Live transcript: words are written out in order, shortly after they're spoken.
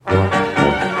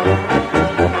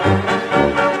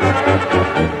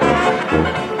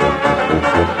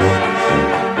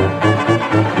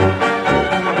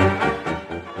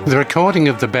recording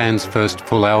of the band's first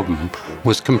full album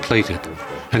was completed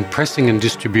and pressing and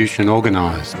distribution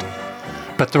organised,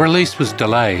 but the release was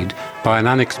delayed by an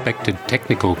unexpected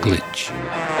technical glitch.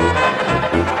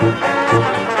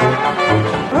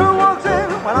 Who walks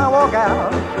in when I walk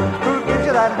out? Who gives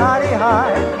you that high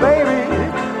high? Baby,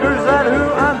 who's that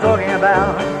who I'm talking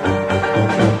about?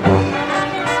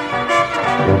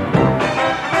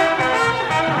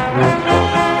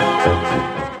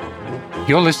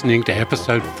 You're listening to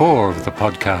episode 4 of the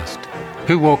podcast,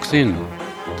 Who Walks In?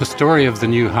 The story of the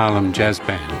new Harlem jazz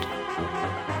band.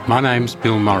 My name's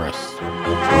Bill Morris.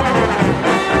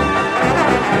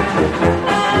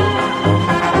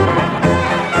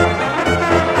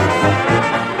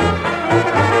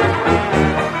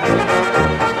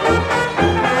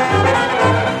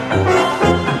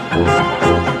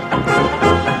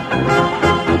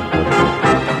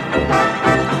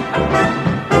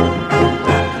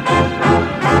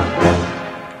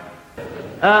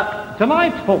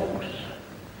 Tonight, folks,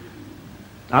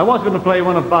 I was going to play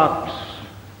one of Bach's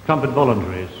trumpet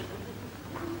voluntaries,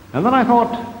 and then I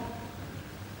thought,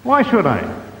 why should I?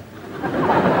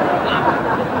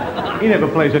 He never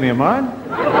plays any of mine.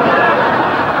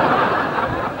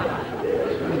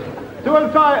 So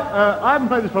we'll try, I haven't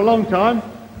played this for a long time.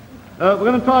 We're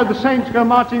going to try The Saints Go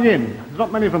Marching In. There's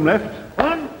not many of them left.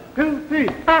 1, 2, 3.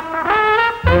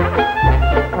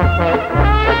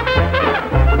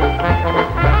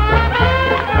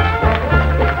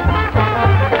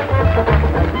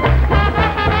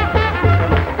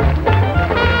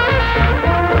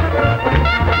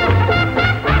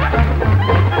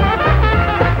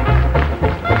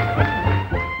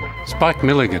 Spike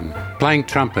Milligan, playing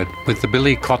trumpet with the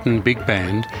Billy Cotton Big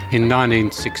Band in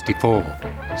 1964.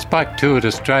 Spike toured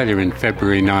Australia in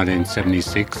February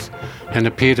 1976 and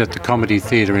appeared at the Comedy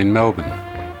Theatre in Melbourne.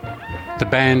 The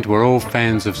band were all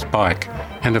fans of Spike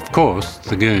and, of course,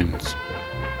 the Goons.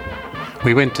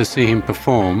 We went to see him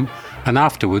perform and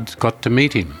afterwards got to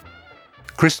meet him.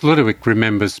 Chris Ludowick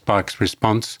remembers Spike's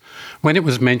response when it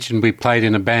was mentioned we played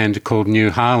in a band called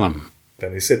New Harlem.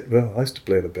 And he said, well, I used to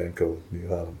play in a band called New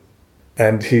Harlem.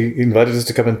 And he invited us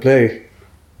to come and play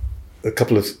a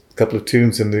couple of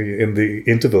tunes in the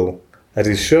interval at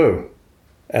his show.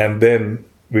 And then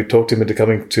we talked him into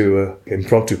coming to an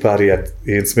impromptu party at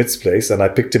Ian Smith's place, and I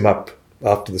picked him up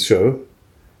after the show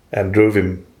and drove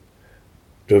him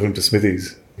to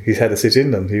Smithy's. He had a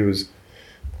sit-in, and he was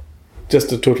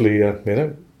just a totally,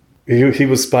 he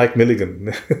was Spike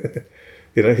Milligan.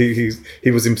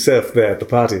 He was himself there at the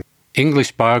party.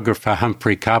 English biographer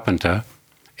Humphrey Carpenter,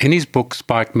 in his book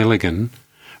Spike Milligan,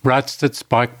 writes that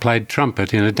Spike played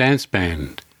trumpet in a dance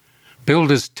band,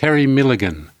 billed as Terry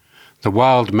Milligan, the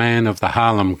wild man of the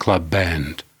Harlem Club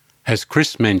Band. As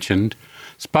Chris mentioned,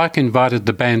 Spike invited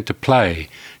the band to play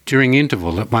during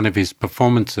interval at one of his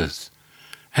performances,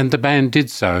 and the band did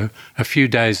so a few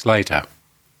days later.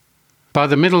 By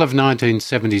the middle of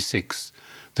 1976,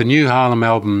 the new Harlem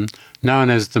album,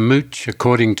 known as The Mooch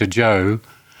According to Joe,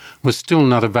 was still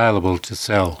not available to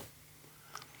sell.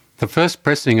 The first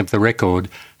pressing of the record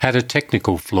had a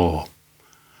technical flaw.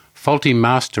 Faulty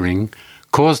mastering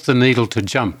caused the needle to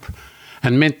jump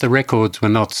and meant the records were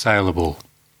not saleable.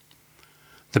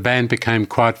 The band became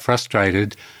quite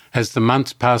frustrated as the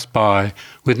months passed by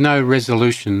with no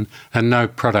resolution and no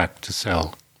product to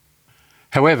sell.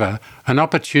 However, an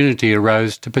opportunity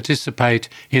arose to participate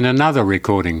in another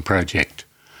recording project.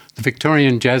 The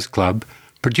Victorian Jazz Club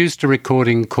produced a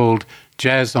recording called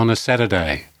Jazz on a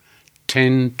Saturday,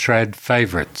 10 trad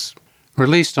favourites.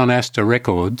 Released on Astor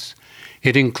Records,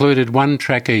 it included one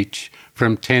track each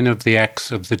from 10 of the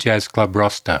acts of the Jazz Club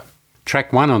roster.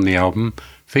 Track 1 on the album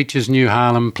features New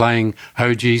Harlem playing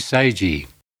O.G. Seiji.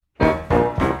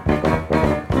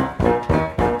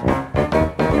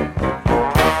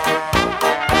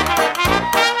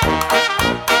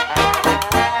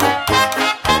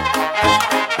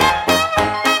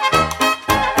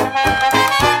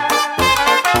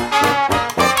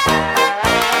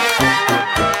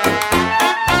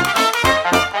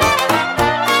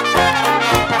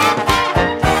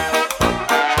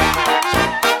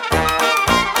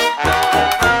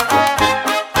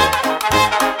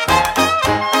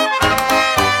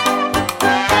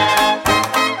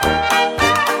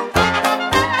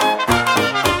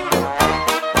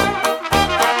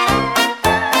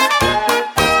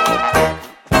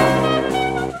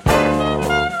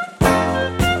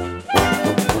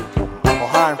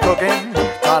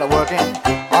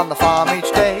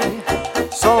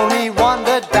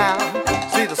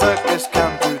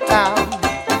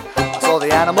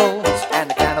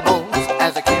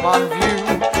 on view.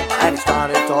 And he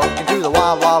started talking to the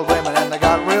wild, wild women, and they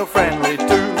got real friendly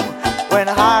too.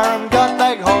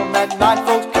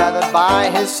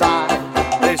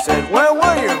 They said, where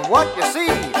were you? What you see?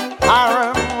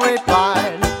 Hiram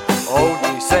replied, oh,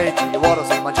 gee, say, gee, you ought to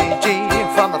see my Gigi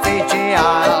from the Fiji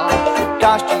Isle.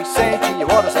 Gosh, gee, say, gee, you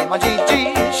ought to see my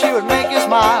Gigi. She would make you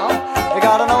smile. You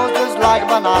got a nose just like a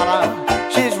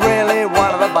banana. She's really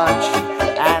one of a bunch.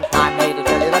 And I need to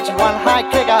tell you that she's one high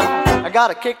kicker. I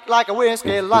got a kick like a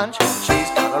whiskey lunch. She's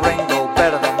got a ringo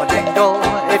better than my jingle,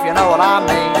 if you know what I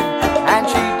mean. And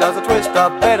she does a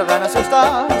twister better than her sister,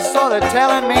 so they're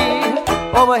telling me.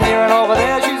 Over here and over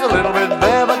there, she's a little bit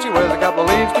bare, but she wears a couple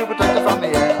leaves to protect her from the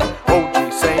air. Oh, gee,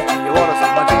 say, gee, you ought to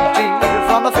see my Gigi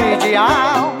from the Fiji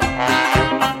Isle.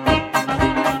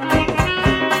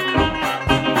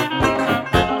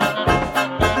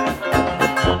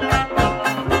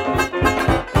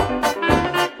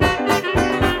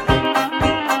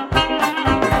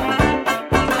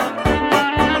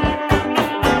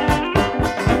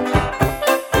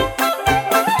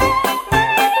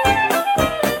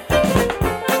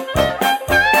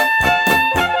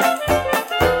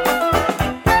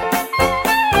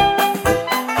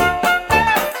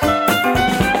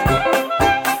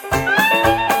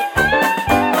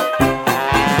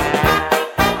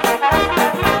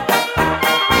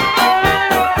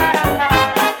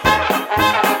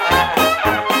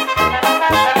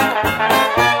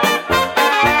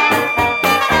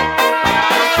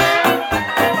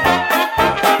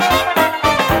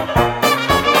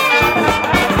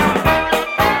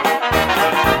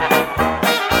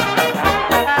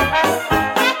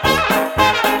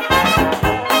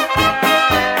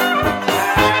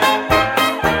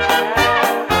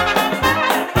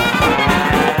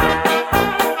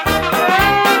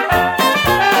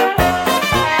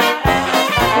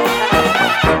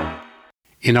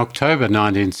 In October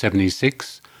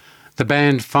 1976, the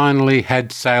band finally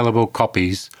had saleable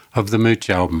copies of the Mooch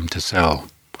album to sell,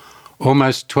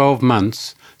 almost 12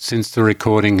 months since the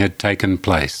recording had taken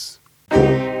place.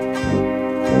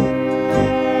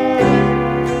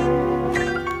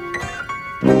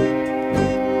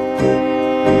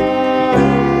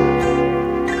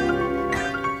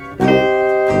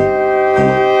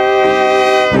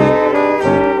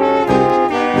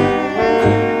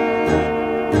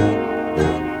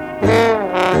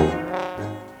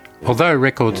 Although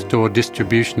record store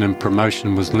distribution and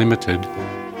promotion was limited,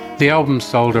 the album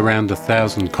sold around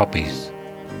 1,000 copies.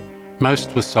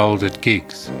 Most were sold at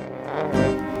gigs.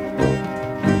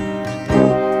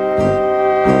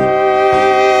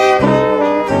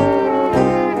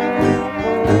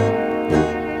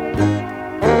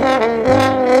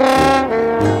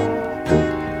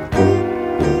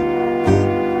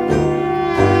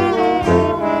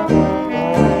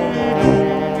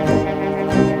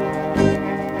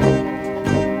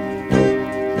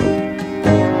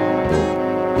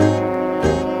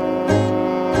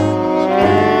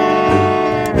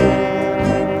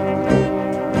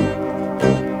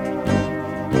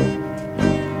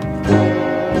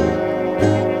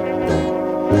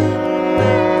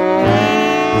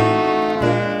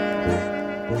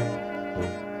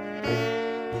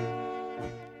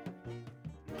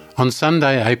 On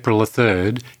Sunday, April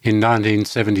 3rd, in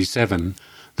 1977,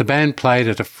 the band played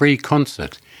at a free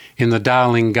concert in the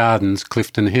Darling Gardens,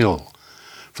 Clifton Hill,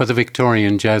 for the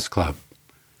Victorian Jazz Club.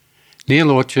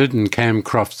 Neil Orchard and Cam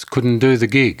Crofts couldn't do the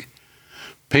gig.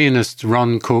 Pianist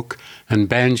Ron Cook and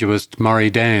banjoist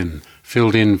Maury Dan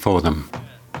filled in for them.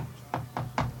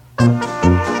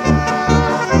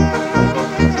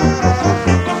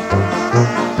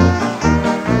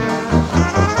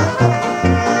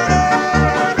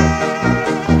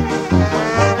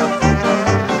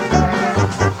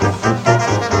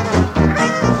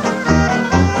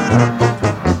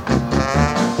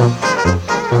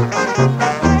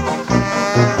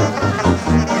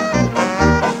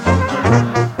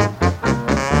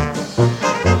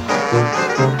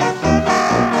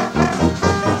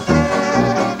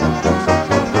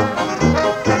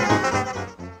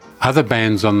 Other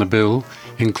bands on the bill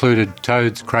included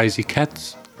Toad's Crazy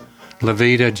Cats, La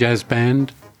Vida Jazz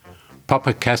Band,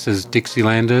 Papa Cass's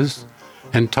Dixielanders,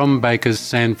 and Tom Baker's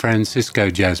San Francisco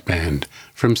Jazz Band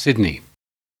from Sydney.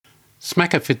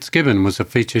 Smacker Fitzgibbon was a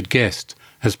featured guest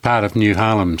as part of New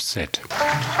Harlem's set.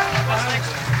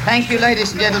 Thank you,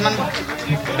 ladies and gentlemen.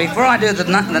 Before I do the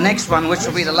next one, which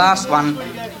will be the last one,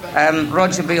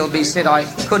 Roger Bealby said I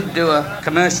could do a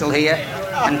commercial here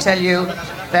and tell you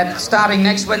that starting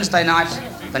next Wednesday night,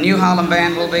 the New Harlem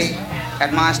Band will be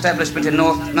at my establishment in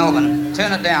North Melbourne.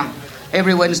 Turn it down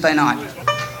every Wednesday night.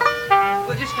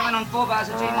 We'll just come in on 4 bars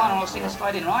of G minor and I'll sing it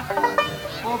straight in, right?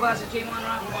 4 bars of G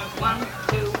minor, 1,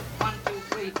 2, 1, 2,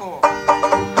 3, 4.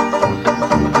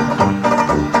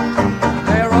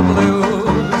 There are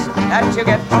blues that you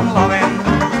get from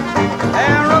loving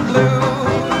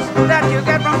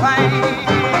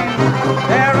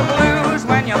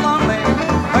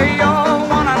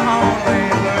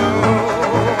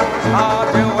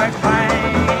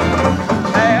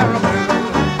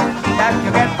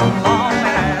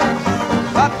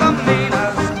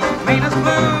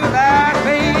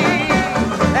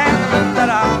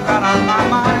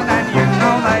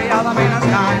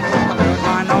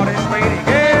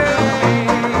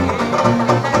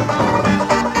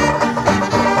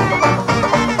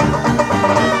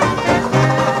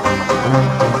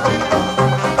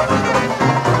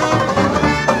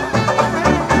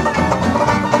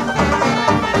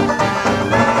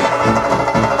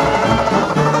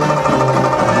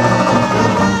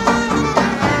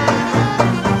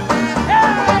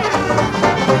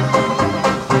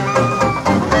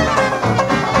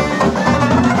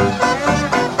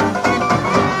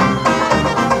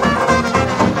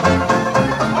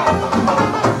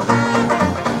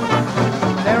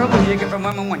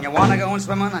going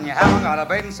swimming and you haven't got a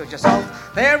bathing suit yourself.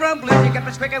 There are blues you get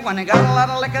from quicker when you got a lot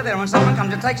of liquor there when someone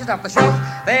comes and takes it off the shelf.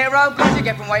 There are blues you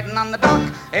get from waiting on the dock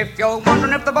if you're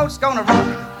wondering if the boat's gonna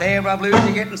rock. There are blues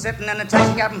you get from sitting in a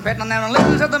taxi cab and petting there and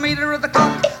listening to the meter of the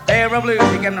clock. There are blues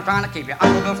you get from trying to keep your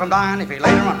Uncle Bill from dying if he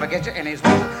later on forgets you in his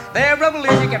will. There are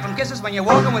blues you get from kisses when you're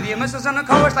walking with your missus and the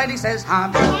chorus lady says, "Hi,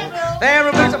 Bill." There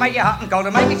are blues that make you hot and cold,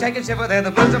 that make you shake and shiver. They're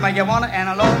the blues that make you wanna and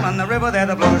alone on the river. They're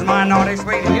the blues my naughty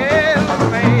sweet gives me.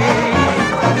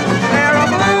 There are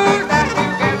blues that you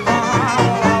get from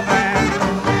loving.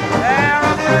 There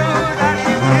are blues that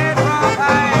you get from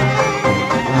pain.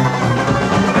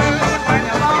 Blues when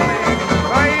you're lonely,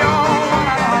 where you're one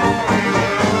and only.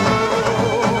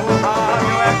 Blues hard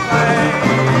to explain.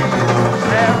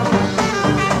 There are blues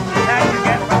that you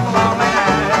get from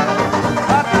loneliness,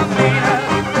 but the meanest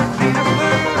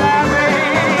blues there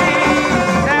is.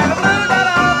 They're the blues that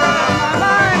are on my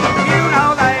mind. You know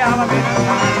they are the meanest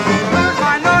kind. Blues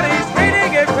my naughty sweetie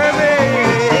gives to me.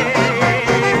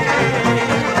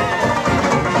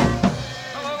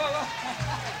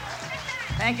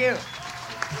 Thank you.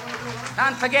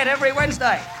 Can't forget every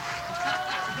Wednesday.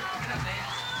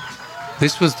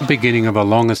 This was the beginning of a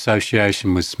long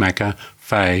association with Smacker,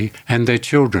 Faye and their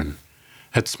children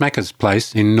at Smacker's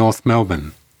place in North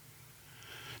Melbourne.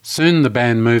 Soon the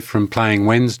band moved from playing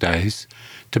Wednesdays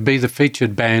to be the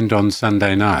featured band on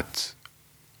Sunday nights.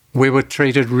 We were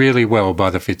treated really well by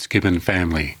the Fitzgibbon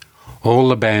family. All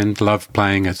the band loved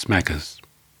playing at Smacker's.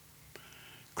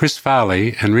 Chris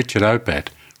Farley and Richard Opat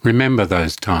remember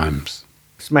those times.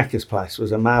 Smacker's Place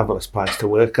was a marvellous place to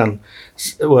work on.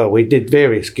 Well, we did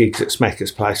various gigs at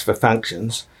Smacker's Place for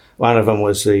functions. One of them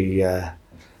was the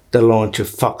launch of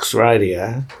Fox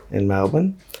Radio in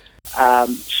Melbourne.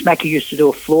 Smacker used to do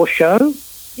a floor show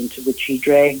into which he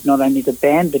dragged not only the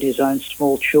band but his own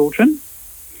small children.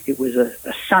 It was a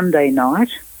Sunday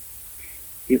night.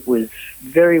 It was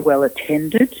very well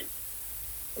attended.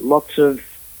 Lots of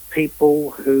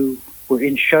people who were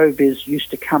in showbiz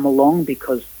used to come along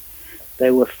because they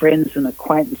were friends and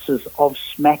acquaintances of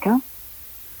Smacker.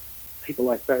 People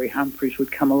like Barry Humphries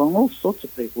would come along. All sorts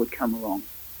of people would come along.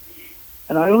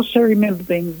 And I also remember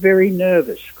being very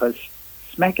nervous because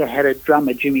Smacker had a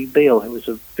drummer, Jimmy Beale, who was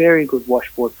a very good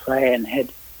washboard player and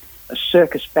had a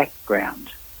circus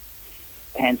background.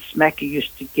 And Smacker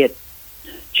used to get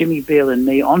Jimmy Beale and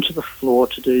me onto the floor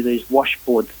to do these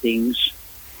washboard things.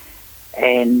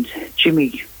 And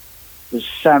Jimmy was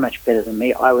so much better than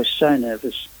me. I was so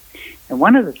nervous. And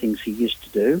one of the things he used to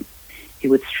do, he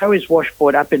would throw his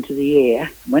washboard up into the air.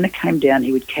 When it came down,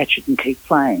 he would catch it and keep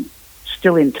playing,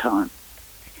 still in time.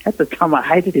 At the time, I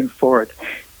hated him for it.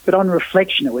 But on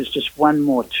reflection, it was just one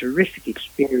more terrific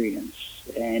experience.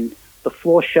 And the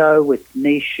floor show with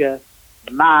Nisha,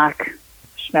 Mark,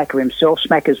 Smacker himself,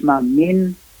 Smacker's mum,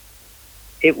 Min,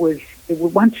 it was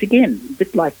once again a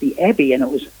bit like the Abbey, and it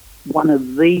was one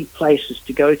of the places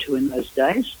to go to in those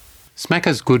days.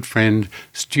 Smacker's good friend,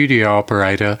 studio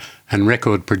operator and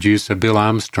record producer Bill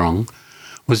Armstrong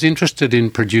was interested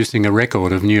in producing a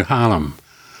record of New Harlem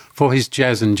for his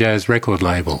Jazz and Jazz record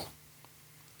label.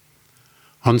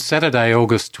 On Saturday,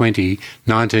 August 20,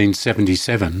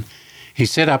 1977, he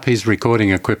set up his recording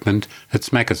equipment at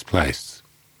Smacker's place.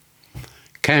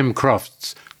 Cam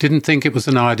Crofts didn't think it was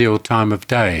an ideal time of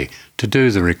day to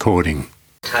do the recording.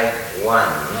 Tape 1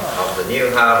 of the New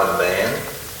Harlem Band,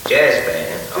 Jazz Band,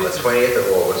 on the 20th of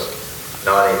August,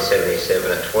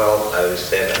 1977 at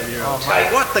 12:07.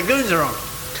 Tape. What? The goons are on.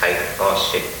 Tape. Oh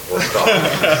shit, we'll stop.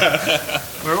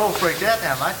 We're all freaked out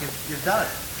now, mate. You've done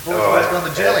it. All right, on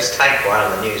the jelly. it's tape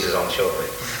 1 and the news is on shortly.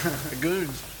 The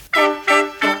goons.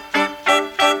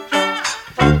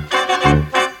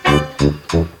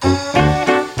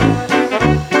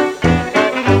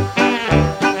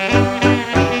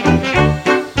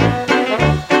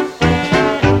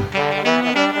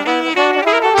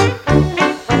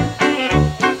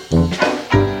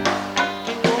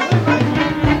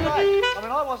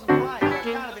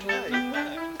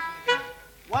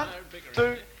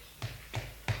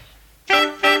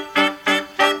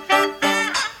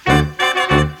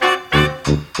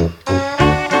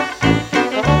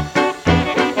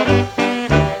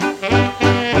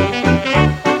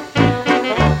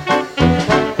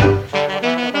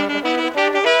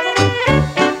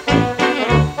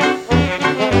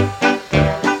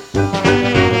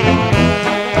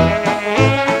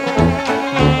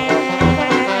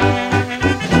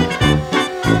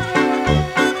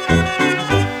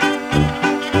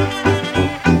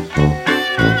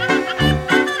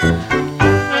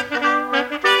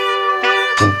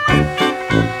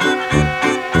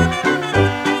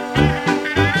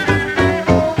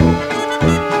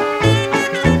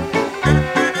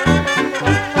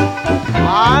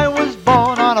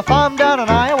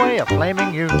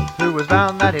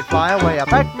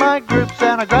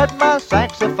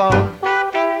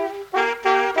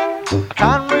 I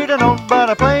can't read a note, but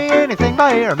I play anything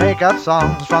by ear. Make up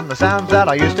songs from the sounds that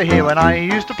I used to hear when I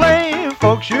used to play.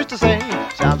 Folks used to say,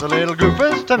 sounds a little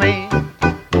goofus to me.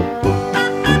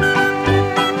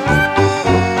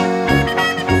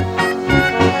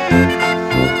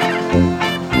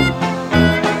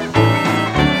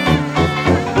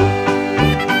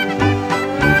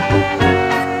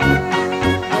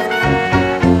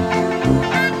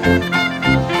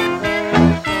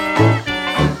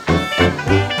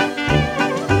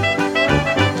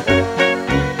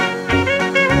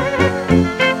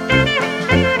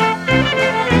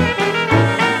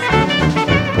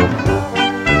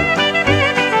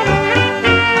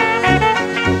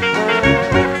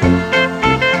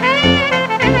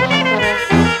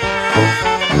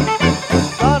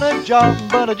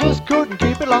 But I just couldn't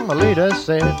keep it long. The leader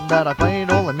said that I played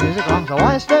all the music wrong, so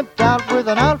I stepped out with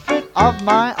an outfit of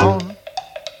my own.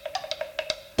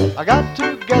 I got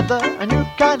together a new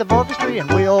kind of orchestra,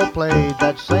 and we all played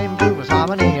that same groove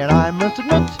harmony. And I must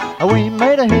admit, we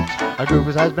made a hit. A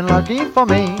groove has been lucky for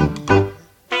me.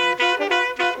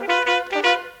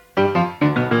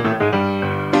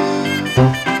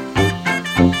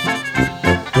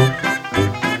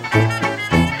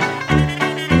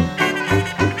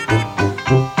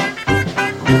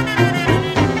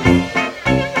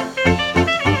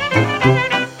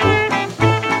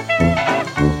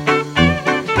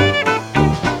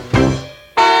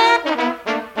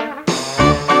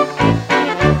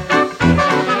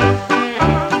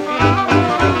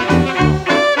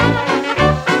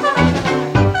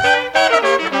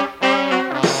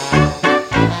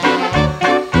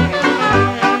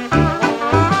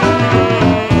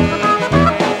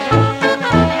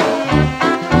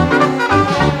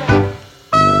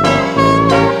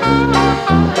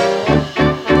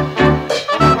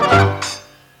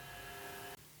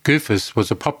 Goofus was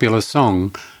a popular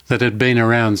song that had been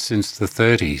around since the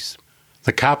 30s.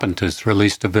 The Carpenters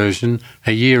released a version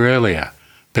a year earlier,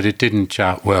 but it didn't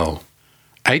chart well.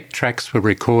 8 tracks were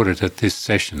recorded at this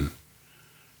session.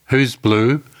 Who's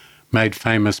Blue, made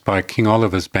famous by King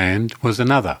Oliver's band, was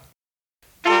another.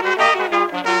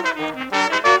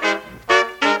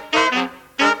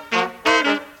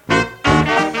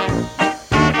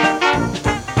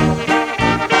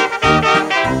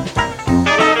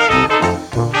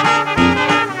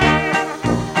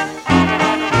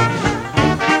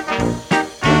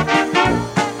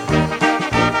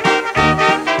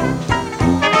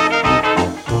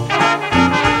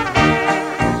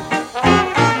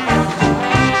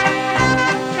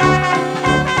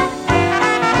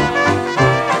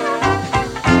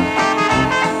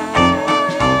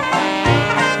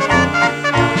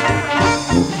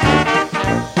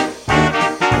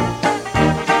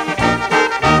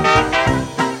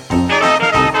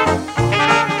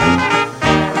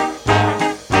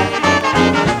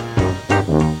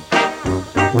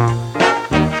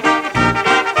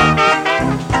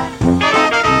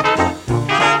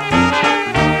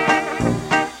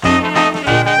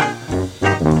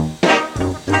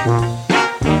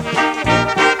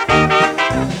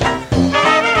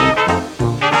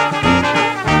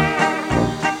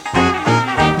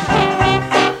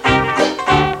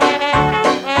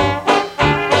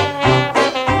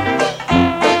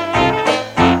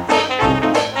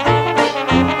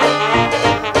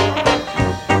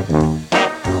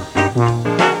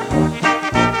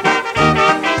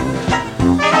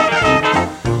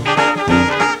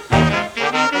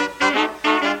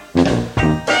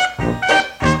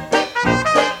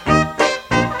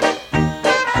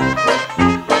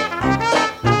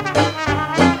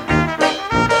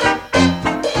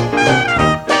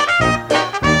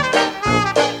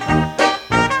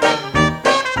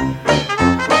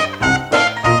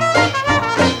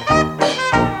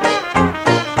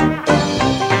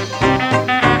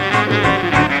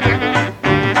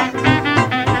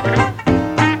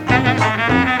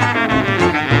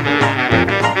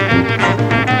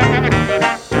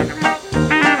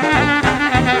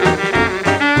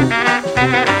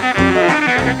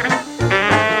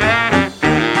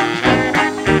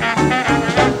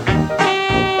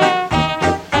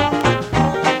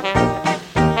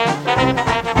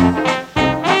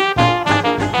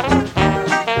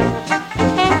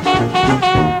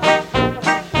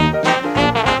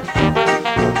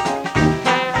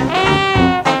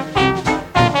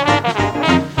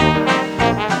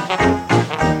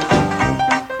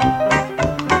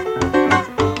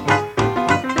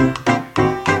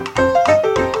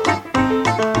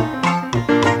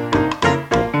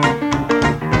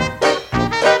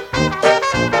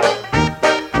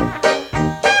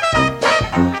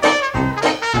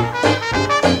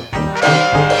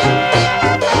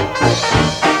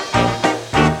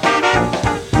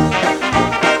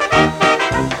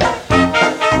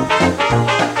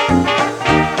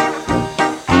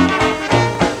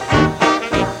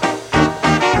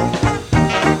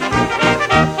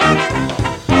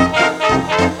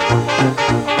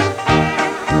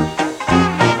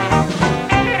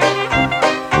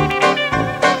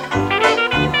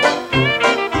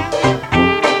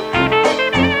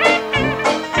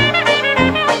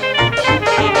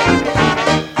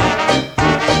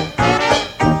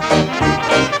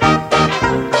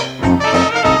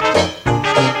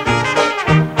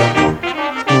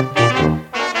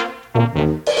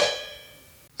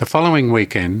 following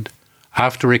weekend,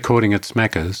 after recording at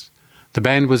Smackers, the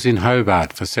band was in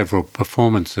Hobart for several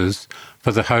performances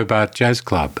for the Hobart Jazz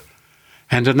Club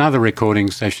and another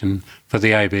recording session for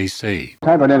the ABC.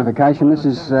 Tape identification. This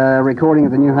is a recording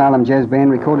of the New Harlem Jazz Band,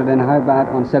 recorded in Hobart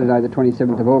on Saturday the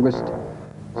 27th of August,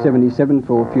 77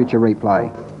 for future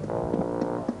replay.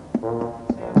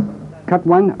 Cut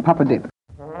 1, Papa Dip.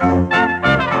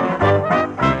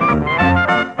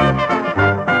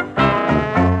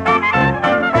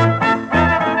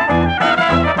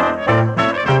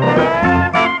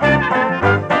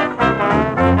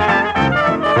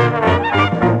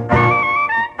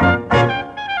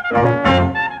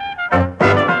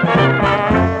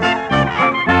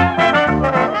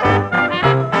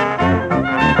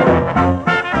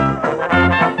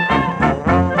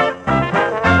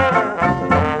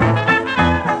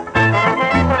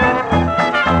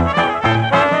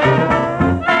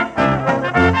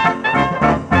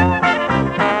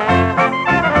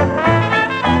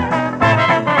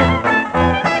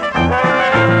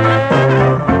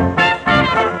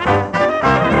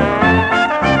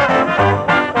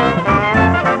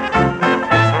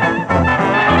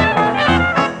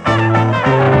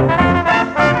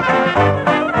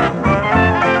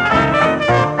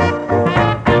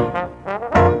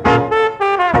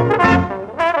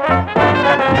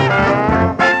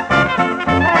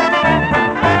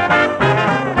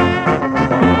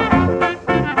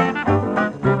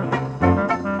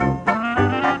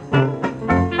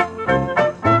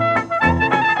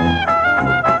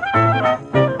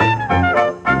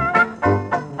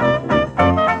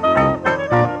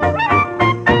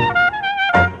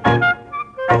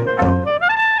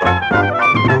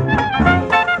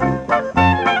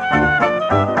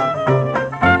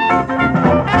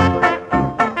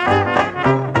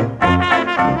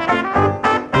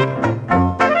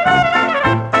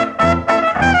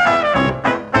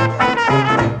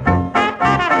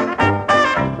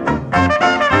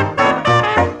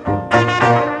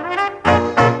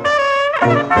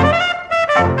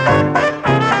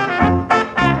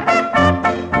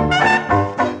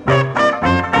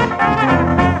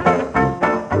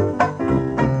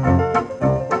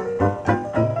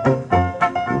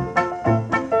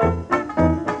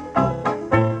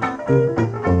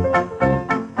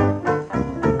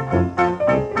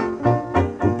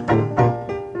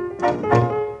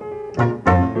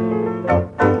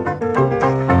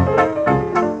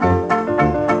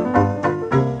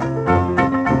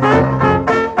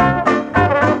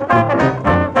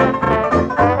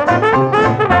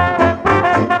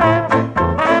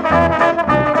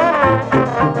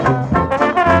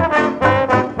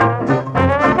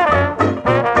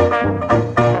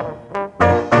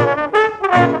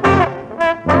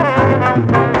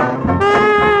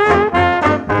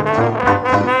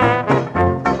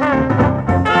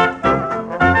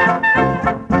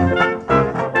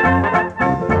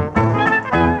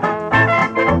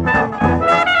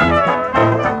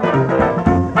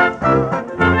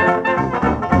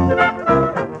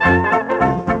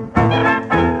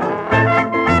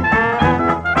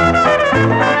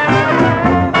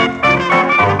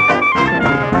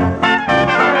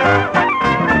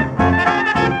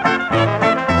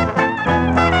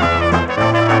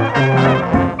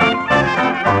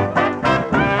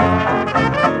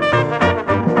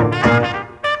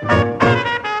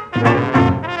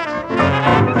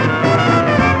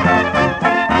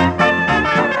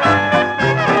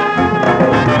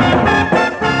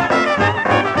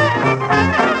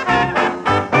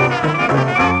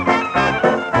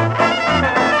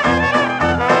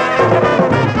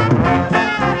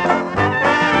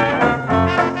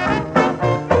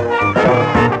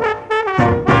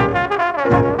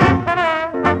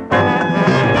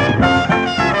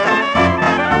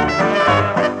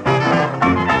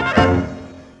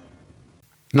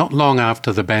 Not long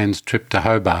after the band's trip to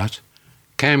Hobart,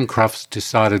 Cam Crufts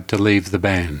decided to leave the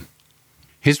band.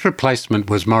 His replacement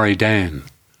was Maury Dan.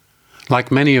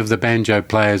 Like many of the banjo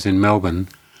players in Melbourne,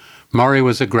 Maury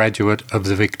was a graduate of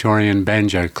the Victorian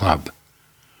Banjo Club.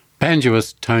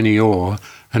 Banjoist Tony Orr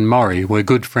and Maury were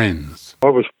good friends. I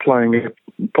was playing at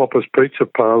Popper's Pizza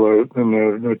Parlour in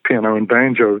the piano and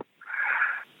banjo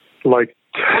late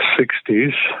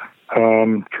 60s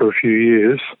for a few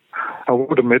years. I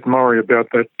would have met Maury about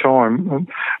that time.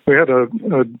 We had a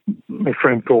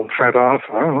friend called Fat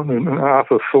Arthur, and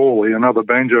Arthur Thorley, another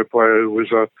banjo player who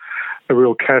was a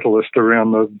real catalyst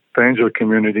around the banjo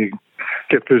community,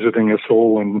 kept visiting us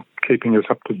all and keeping us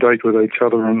up to date with each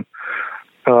other.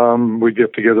 And we'd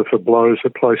get together for blows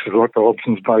at places like the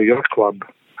Hobson's Bay Yacht Club.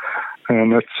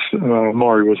 And that's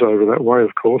Maury was over that way,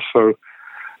 of course, so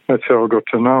that's how I got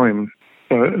to know him.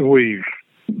 We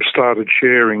started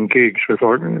sharing gigs.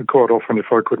 Quite often, if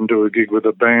I couldn't do a gig with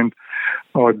a band,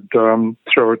 I'd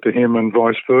throw it to him and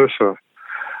vice versa.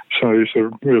 So he's a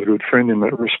really good friend in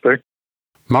that respect.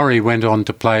 Maury went on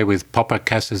to play with Popper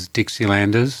Cass's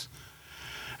Dixielanders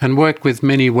and worked with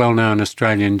many well-known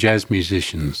Australian jazz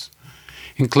musicians,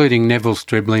 including Neville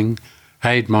Stribling,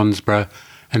 Ade Monsborough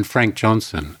and Frank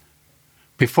Johnson,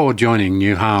 before joining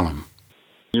New Harlem.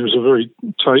 He was a very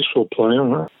tasteful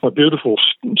player, a beautiful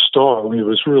style. He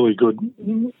was really good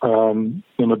in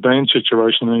a band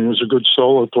situation, and he was a good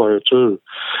solo player too.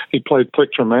 He played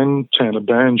plectrum and tenor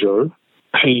banjo.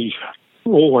 He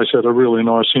always had a really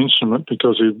nice instrument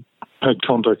because he had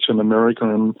contacts in America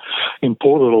and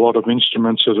imported a lot of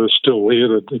instruments that are still here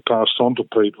that he passed on to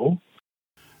people.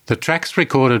 The tracks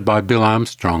recorded by Bill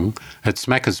Armstrong at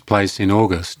Smacker's Place in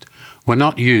August were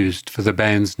not used for the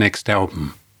band's next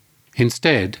album.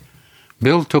 Instead,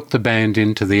 Bill took the band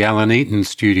into the Alan Eaton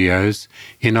studios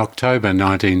in October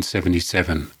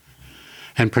 1977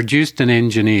 and produced and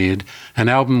engineered an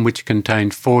album which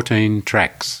contained 14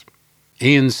 tracks.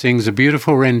 Ian sings a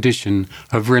beautiful rendition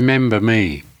of Remember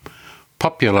Me,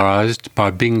 popularised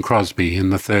by Bing Crosby in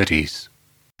the 30s.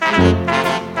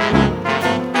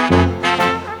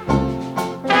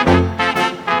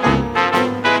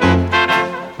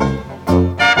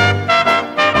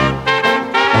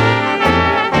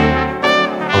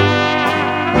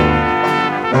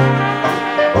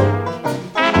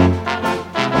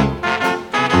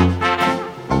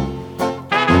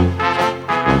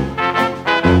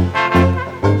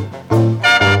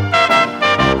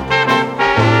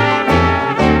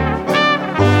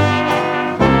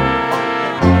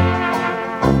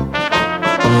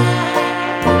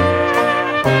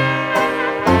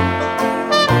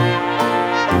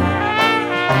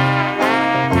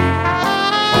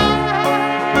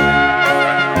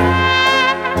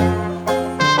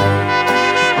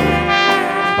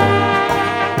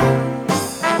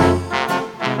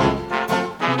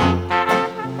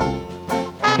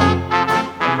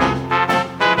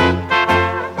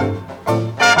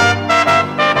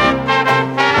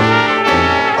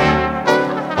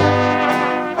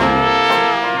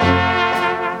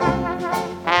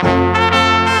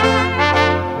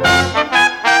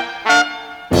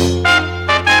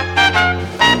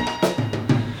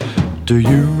 Do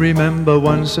you remember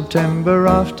one September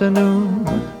afternoon?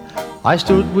 I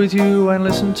stood with you and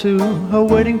listened to a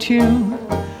wedding tune.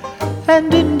 And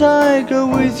didn't I go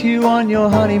with you on your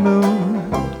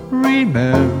honeymoon?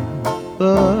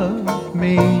 Remember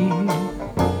me.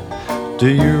 Do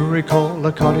you recall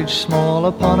a cottage small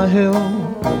upon a hill,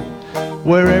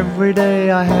 where every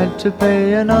day I had to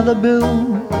pay another bill?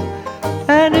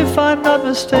 And if I'm not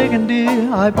mistaken,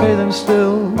 dear, I pay them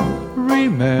still.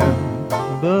 Remember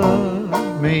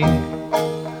me.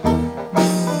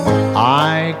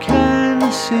 I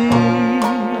can see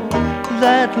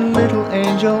that little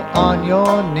angel on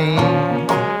your knee.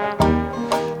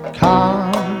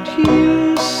 Can't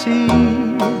you see?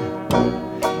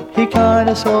 He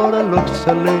kinda sorta looks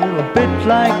a little bit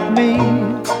like me.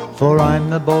 For I'm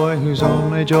the boy whose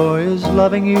only joy is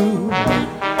loving you,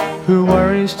 who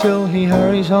worries till he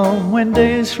hurries home when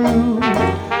day is through.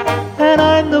 And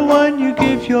I'm the one you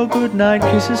give your goodnight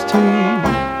kisses to.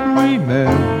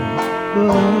 Remember me.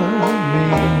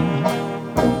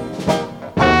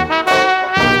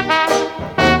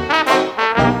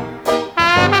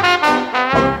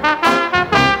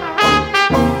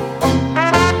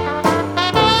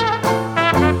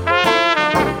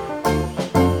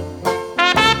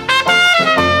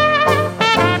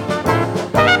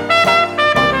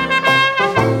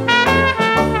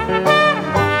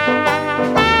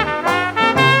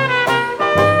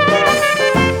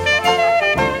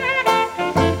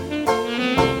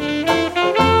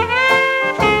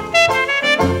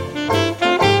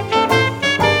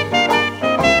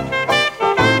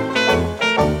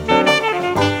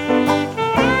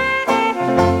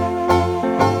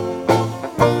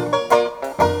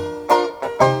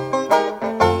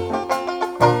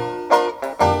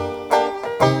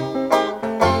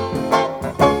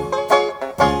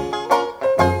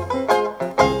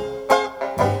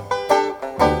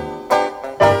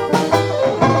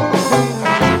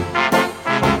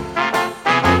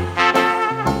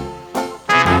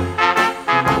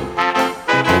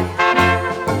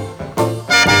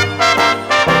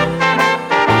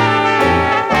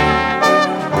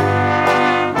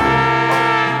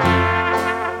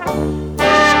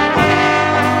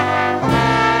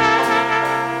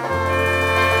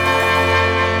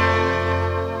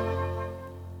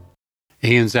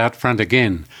 Ian's out front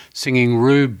again, singing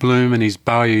Rube Bloom and his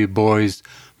Bayou Boys,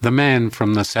 The Man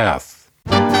from the South.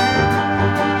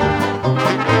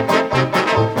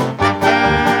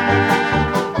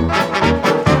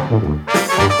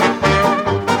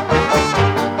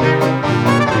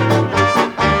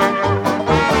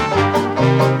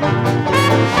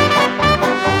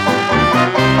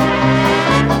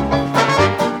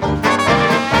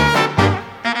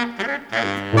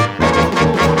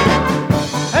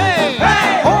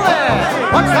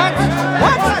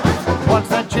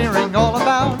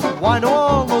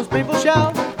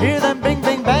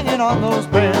 On those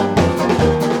bends.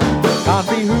 Can't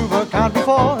be Hoover, can't be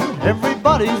Ford,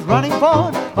 everybody's running for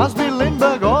it. Must be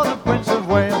Lindbergh or the Prince of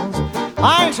Wales.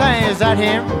 I say, is that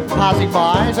him passing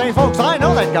by? Say, folks, I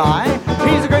know that guy.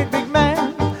 He's a great big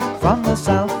man from the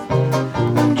south.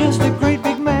 Just a great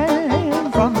big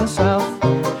man from the south.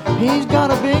 He's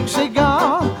got a big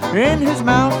cigar in his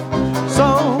mouth, so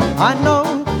I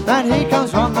know that he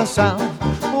comes from the south.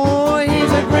 Oh,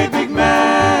 he's a great big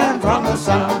man from the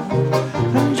south.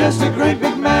 Just a great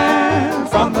big man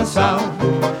from the south.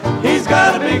 He's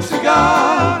got a big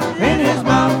cigar in his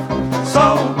mouth, so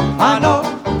I know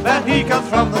that he comes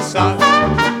from the south.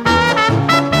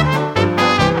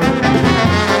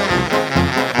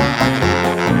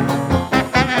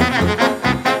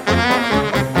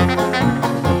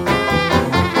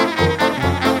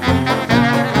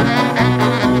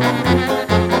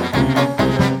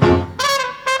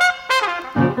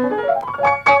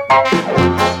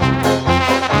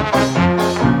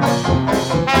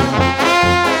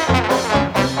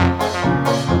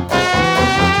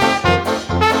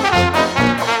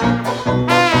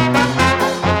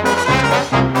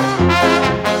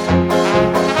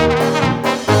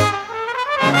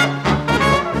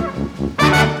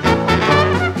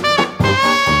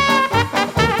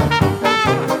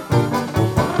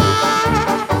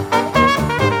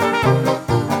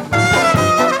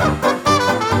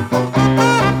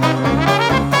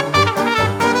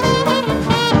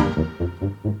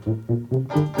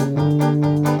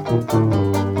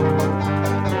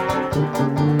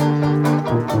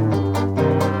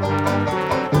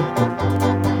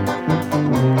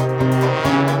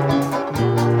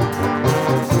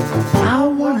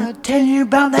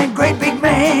 About that great big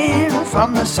man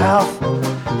from the south.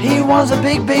 He was a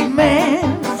big, big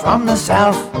man from the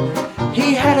south.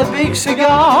 He had a big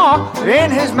cigar in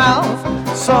his mouth,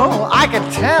 so I could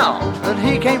tell that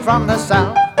he came from the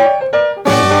south.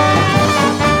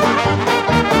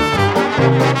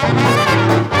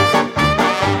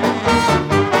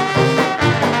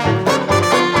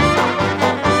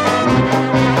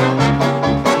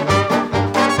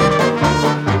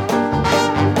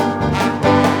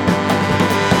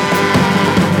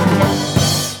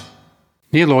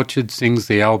 Neil Orchard sings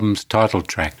the album's title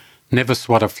track, Never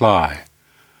Swat a Fly,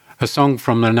 a song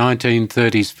from the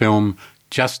 1930s film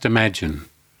Just Imagine,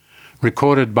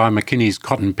 recorded by McKinney's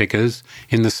Cotton Pickers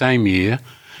in the same year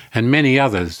and many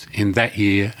others in that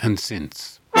year and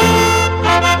since.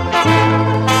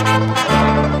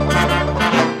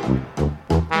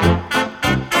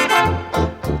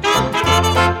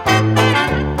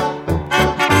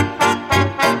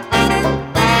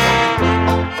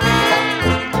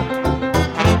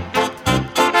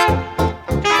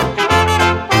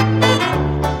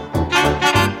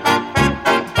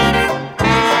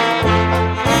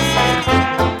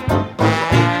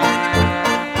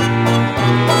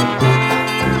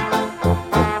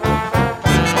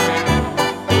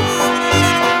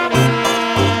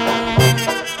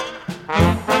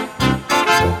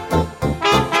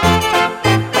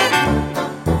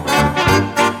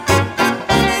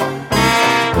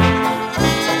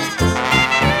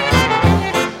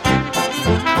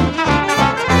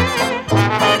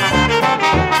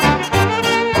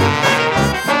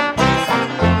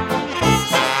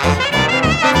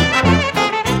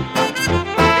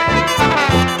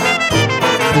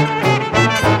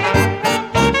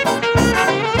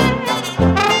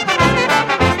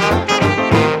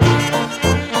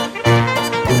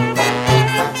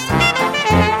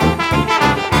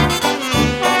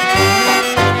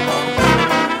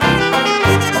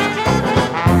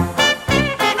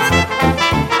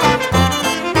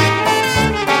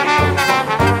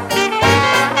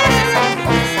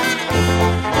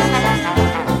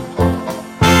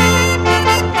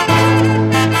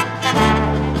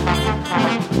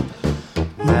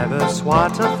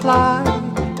 Swat a fly,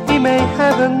 he may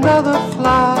have another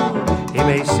fly. He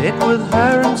may sit with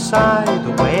her inside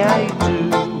the way I do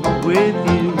with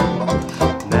you.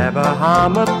 Never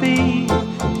harm a bee,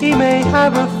 he may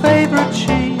have a favorite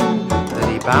she that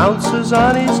he bounces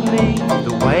on his knee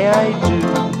the way I do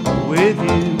with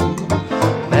you.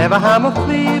 Never harm a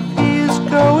flea if he is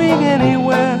going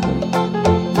anywhere.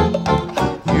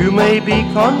 You may be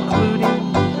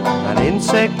concluding an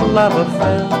insect love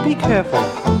affair. Be careful.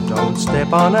 don't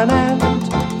step on an ant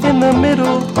in the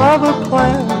middle of a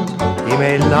plant. He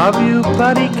may love you,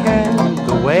 but he can't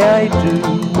the way I do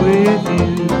with you.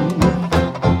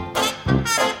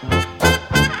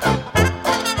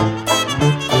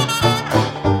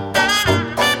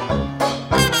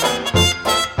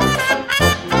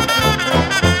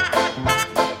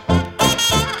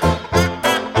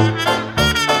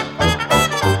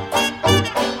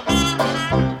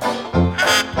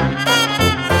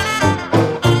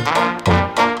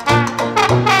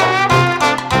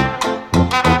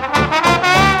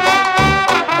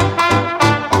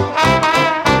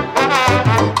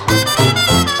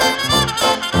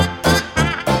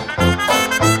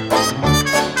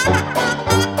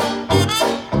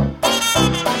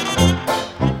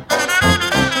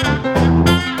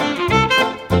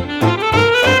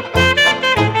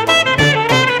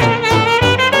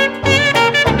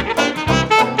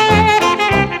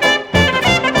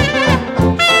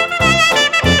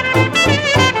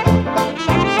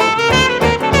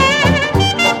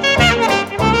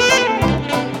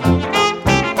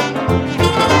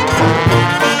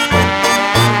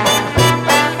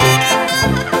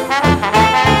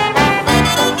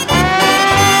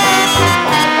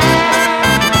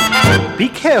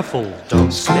 Careful,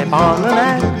 don't step on an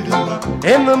ant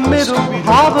in the middle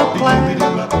of a plant.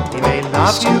 He may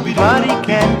love you, but he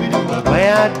can't the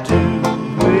way I do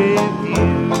with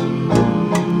you.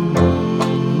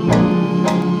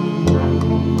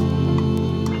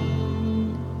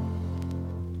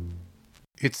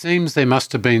 It seems there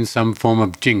must have been some form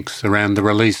of jinx around the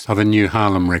release of a new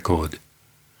Harlem record.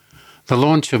 The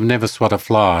launch of Never Swat a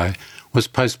Fly was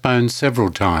postponed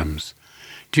several times,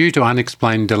 due to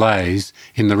unexplained delays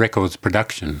in the record's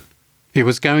production. It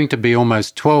was going to be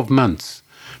almost 12 months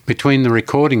between the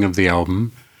recording of the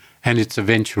album and its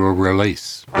eventual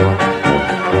release.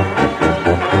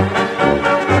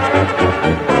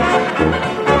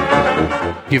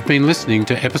 You've been listening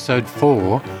to episode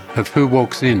 4 of Who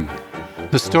Walks In,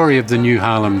 the story of the new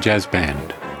Harlem Jazz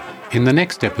Band. In the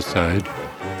next episode,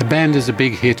 the band is a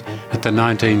big hit at the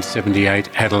 1978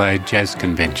 Adelaide Jazz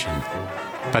Convention.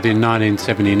 But in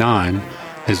 1979,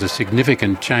 there's a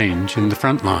significant change in the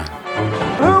front line.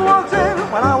 Who walks in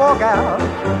when I walk out?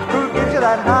 Who gives you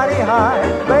that hidey high?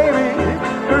 Baby,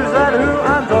 who's that who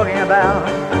I'm talking about?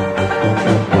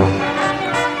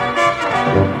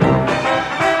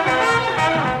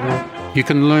 You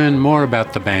can learn more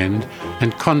about the band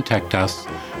and contact us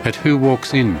at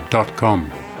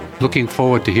whowalksin.com. Looking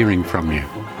forward to hearing from you.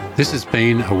 This has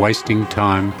been a Wasting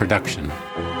Time production.